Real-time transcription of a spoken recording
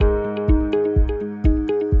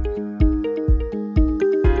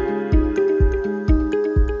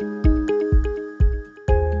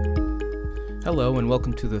Hello and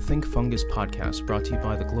welcome to the Think Fungus podcast, brought to you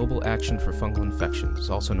by the Global Action for Fungal Infections,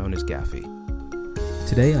 also known as GAFFI.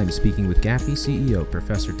 Today I'm speaking with GAFFI CEO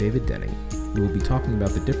Professor David Denning, who will be talking about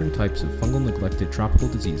the different types of fungal neglected tropical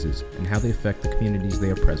diseases and how they affect the communities they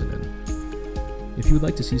are present in. If you would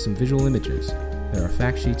like to see some visual images, there are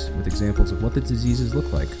fact sheets with examples of what the diseases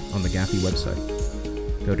look like on the GAFFI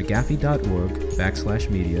website. Go to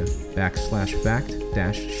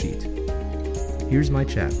gafffi.org/media/fact-sheet. Here's my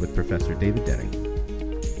chat with Professor David Denning.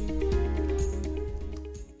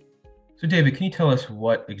 So David, can you tell us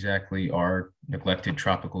what exactly are neglected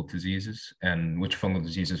tropical diseases and which fungal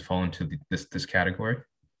diseases fall into this category?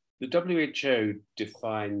 The WHO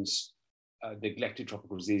defines neglected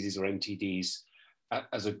tropical diseases, or NTDs,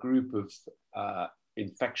 as a group of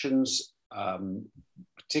infections,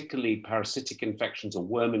 particularly parasitic infections or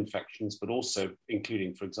worm infections, but also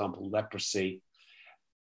including, for example, leprosy,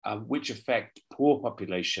 which affect poor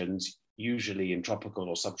populations, usually in tropical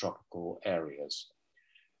or subtropical areas.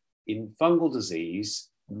 In fungal disease,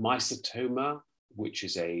 mycetoma, which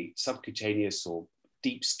is a subcutaneous or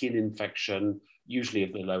deep skin infection, usually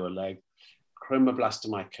of the lower leg,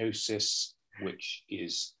 chromoblastomycosis, which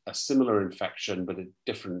is a similar infection but a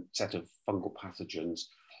different set of fungal pathogens,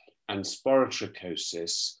 and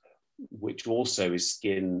sporotrichosis, which also is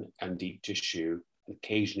skin and deep tissue,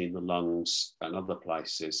 occasionally in the lungs and other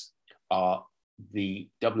places, are the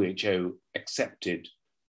WHO accepted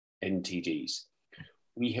NTDs.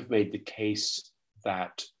 We have made the case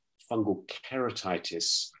that fungal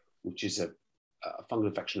keratitis, which is a fungal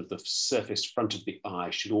infection of the surface front of the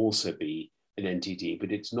eye, should also be an NTD,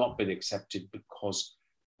 but it's not been accepted because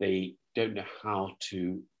they don't know how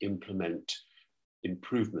to implement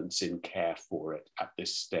improvements in care for it at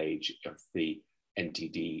this stage of the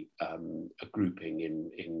NTD grouping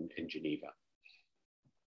in Geneva.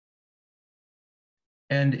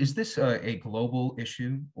 And is this a global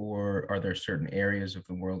issue, or are there certain areas of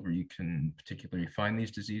the world where you can particularly find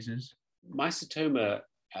these diseases? Mycetoma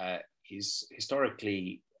is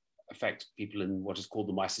historically affects people in what is called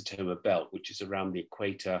the mycetoma belt, which is around the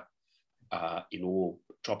equator in all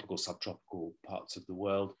tropical, subtropical parts of the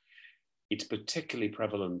world. It's particularly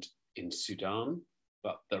prevalent in Sudan,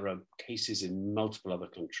 but there are cases in multiple other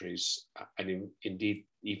countries, and indeed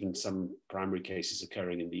even some primary cases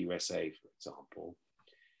occurring in the USA, for example.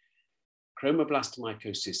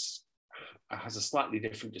 Chromoblastomycosis has a slightly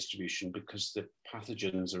different distribution because the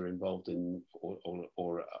pathogens are involved in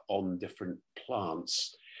or on different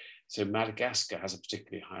plants. So Madagascar has a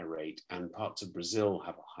particularly high rate, and parts of Brazil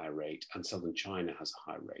have a high rate, and southern China has a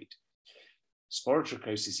high rate.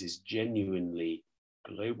 Sporotrichosis is genuinely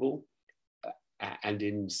global, and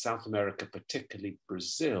in South America, particularly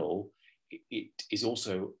Brazil, it is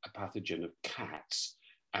also a pathogen of cats,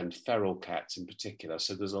 and feral cats in particular.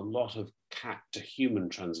 So there's a lot of cat to human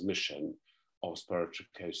transmission of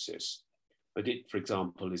sporotrichosis. But it, for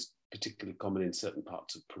example, is particularly common in certain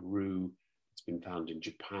parts of Peru. It's been found in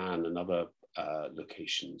Japan and other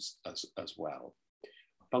locations as well.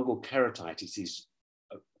 Fungal keratitis is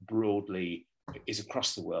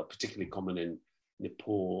across the world, particularly common in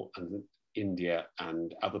Nepal and India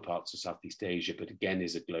and other parts of Southeast Asia, but again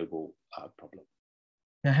is a global problem.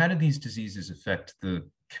 Now, how do these diseases affect the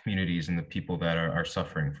communities and the people that are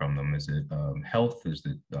suffering from them? Is it health? Is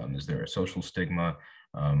there a social stigma?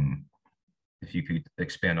 If you could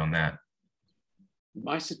expand on that.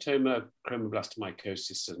 Mycetoma,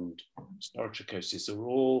 chromoblastomycosis, and sporotrichosis are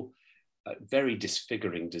all very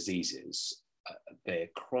disfiguring diseases. They're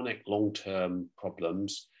chronic long-term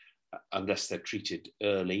problems unless they're treated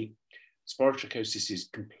early. Sporotrichosis is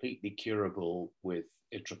completely curable with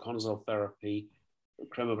itraconazole therapy.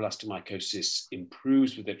 Chromoblastomycosis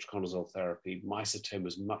improves with itraconazole therapy. Mycetoma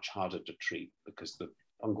is much harder to treat because the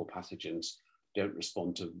fungal pathogens don't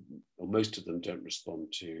respond to, or most of them don't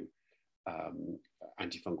respond to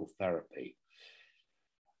antifungal therapy.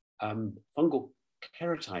 Fungal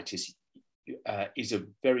keratitis is a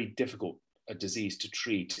very difficult disease to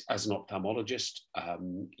treat. As an ophthalmologist,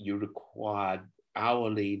 you require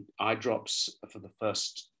hourly eye drops for the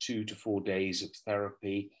first 2 to 4 days of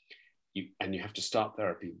therapy, and you have to start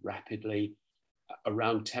therapy rapidly.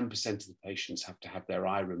 Around 10% of the patients have to have their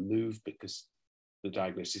eye removed because the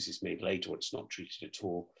diagnosis is made late or it's not treated at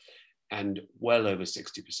all. And well over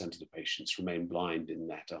 60% of the patients remain blind in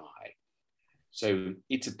that eye. So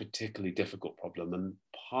it's a particularly difficult problem. And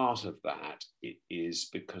part of that is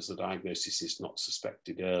because the diagnosis is not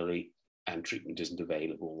suspected early and treatment isn't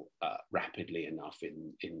available rapidly enough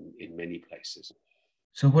in many places.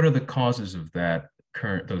 So what are the causes of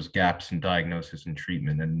those gaps in diagnosis and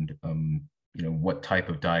treatment, and what type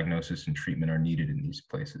of diagnosis and treatment are needed in these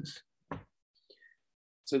places?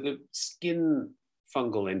 So the skin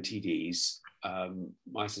fungal NTDs,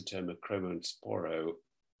 Mycetoma, Chroma, and Sporo,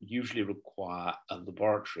 usually require a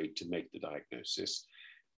laboratory to make the diagnosis.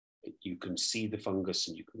 You can see the fungus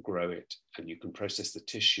and you can grow it, and you can process the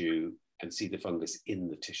tissue and see the fungus in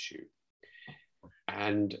the tissue.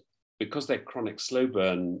 And because they're chronic slow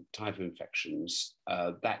burn type of infections,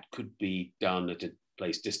 that could be done at a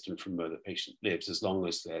place distant from where the patient lives, as long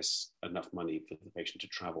as there's enough money for the patient to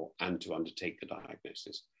travel and to undertake the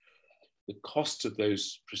diagnosis. The costs of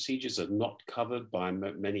those procedures are not covered by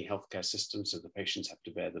many healthcare systems, so the patients have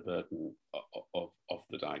to bear the burden of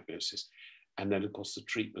the diagnosis. And then, of course, the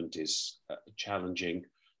treatment is challenging.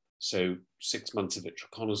 So 6 months of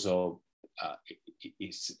itraconazole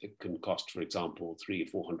it can cost, for example, $300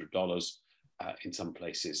 or $400 in some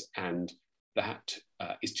places, and that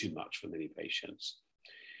is too much for many patients.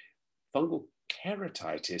 Fungal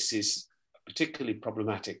keratitis is particularly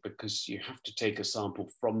problematic because you have to take a sample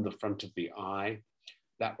from the front of the eye.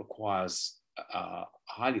 That requires a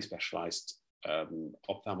highly specialized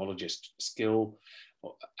ophthalmologist skill,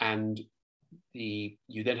 and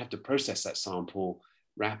you then have to process that sample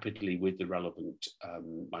rapidly with the relevant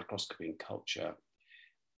microscopy and culture.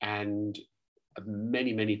 And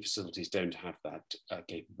many facilities don't have that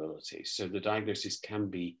capability. So the diagnosis can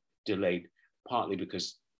be delayed, partly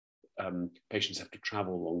because patients have to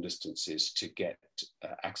travel long distances to get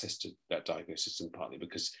access to that diagnosis, and partly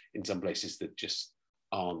because in some places there just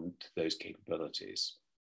aren't those capabilities.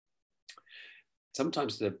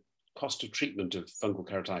 Sometimes the cost of treatment of fungal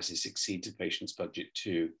keratitis exceeds a patient's budget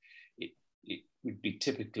too. It would be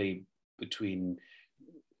typically between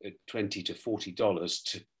 $20 to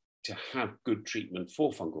 $40 to have good treatment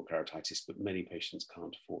for fungal keratitis, but many patients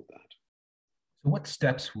can't afford that. So what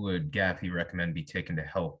steps would Gaffy recommend be taken to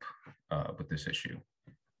help with this issue?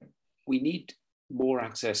 We need more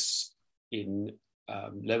access in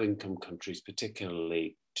low-income countries,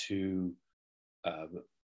 particularly to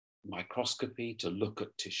microscopy, to look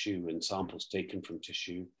at tissue and samples taken from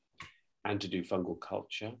tissue, and to do fungal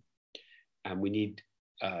culture. And we need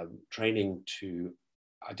training to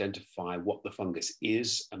identify what the fungus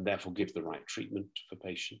is and therefore give the right treatment for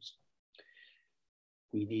patients.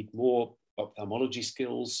 We need more ophthalmology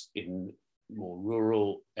skills in more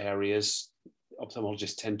rural areas.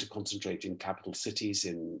 Ophthalmologists tend to concentrate in capital cities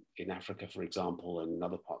in Africa, for example, and in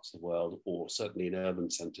other parts of the world, or certainly in urban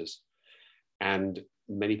centers. And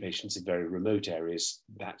many patients in very remote areas,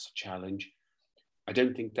 that's a challenge. I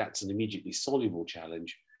don't think that's an immediately soluble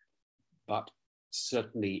challenge, but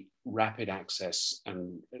certainly rapid access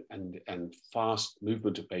and fast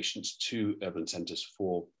movement of patients to urban centers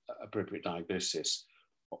for appropriate diagnosis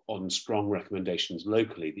on strong recommendations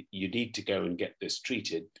locally that you need to go and get this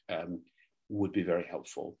treated would be very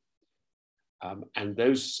helpful. And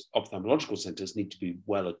those ophthalmological centers need to be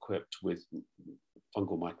well equipped with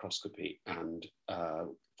fungal microscopy and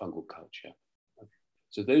fungal culture.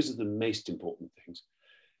 So those are the most important things.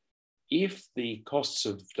 If the costs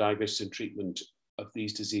of diagnosis and treatment of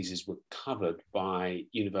these diseases were covered by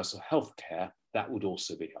universal health care, that would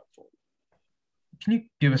also be helpful. Can you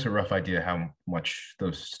give us a rough idea how much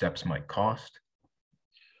those steps might cost?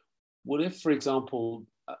 Well, if, for example,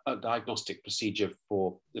 a diagnostic procedure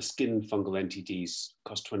for the skin fungal NTDs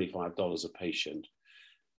cost $25 a patient,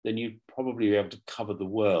 then you'd probably be able to cover the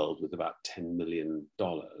world with about $10 million.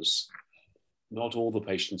 Not all the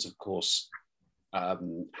patients, of course,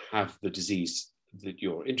 have the disease that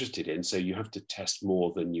you're interested in, so you have to test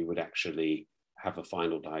more than you would actually have a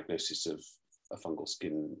final diagnosis of a fungal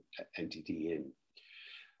skin NTD in.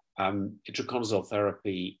 Itraconazole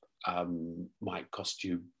therapy might cost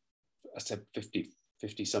you, I said,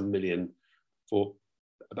 50 some million for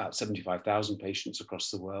about 75,000 patients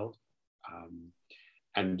across the world.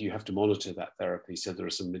 And you have to monitor that therapy, so there are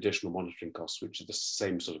some additional monitoring costs, which are the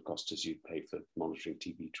same sort of cost as you'd pay for monitoring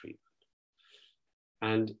TB treatment.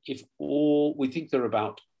 And we think there are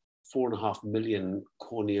about 4.5 million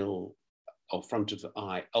corneal or front of the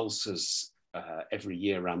eye ulcers every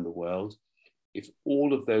year around the world. If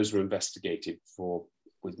all of those were investigated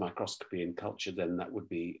with microscopy and culture, then that would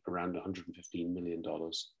be around $115 million.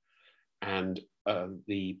 And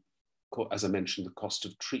as I mentioned, the cost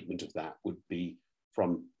of treatment of that would be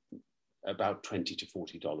from about $20 to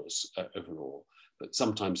 $40 overall. But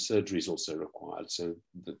sometimes surgery is also required, so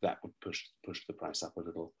that would push the price up a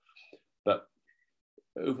little. But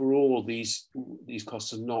overall, these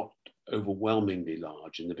costs are not overwhelmingly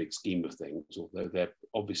large in the big scheme of things, although they're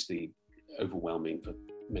obviously overwhelming for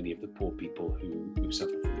many of the poor people who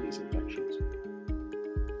suffer from these infections.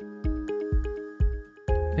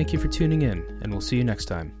 Thank you for tuning in, and we'll see you next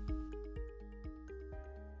time.